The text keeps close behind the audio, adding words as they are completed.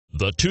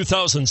The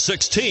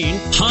 2016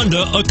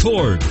 Honda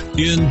Accord.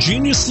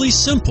 Ingeniously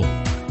simple,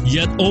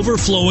 yet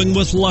overflowing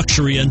with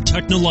luxury and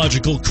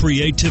technological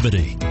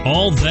creativity.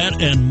 All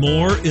that and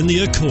more in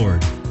the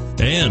Accord.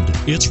 And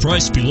it's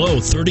priced below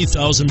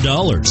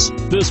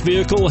 $30,000. This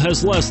vehicle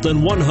has less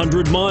than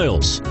 100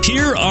 miles.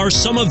 Here are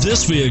some of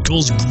this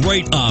vehicle's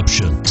great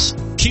options: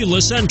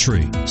 keyless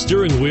entry,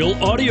 steering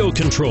wheel audio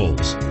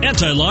controls,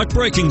 anti-lock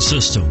braking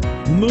system,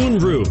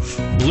 moonroof,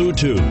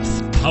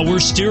 Bluetooth, power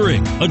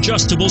steering,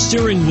 adjustable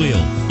steering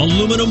wheel,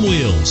 aluminum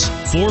wheels,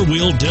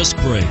 four-wheel disc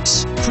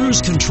brakes, cruise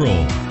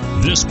control.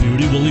 This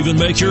beauty will even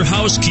make your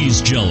house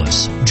keys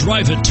jealous.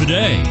 Drive it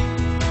today.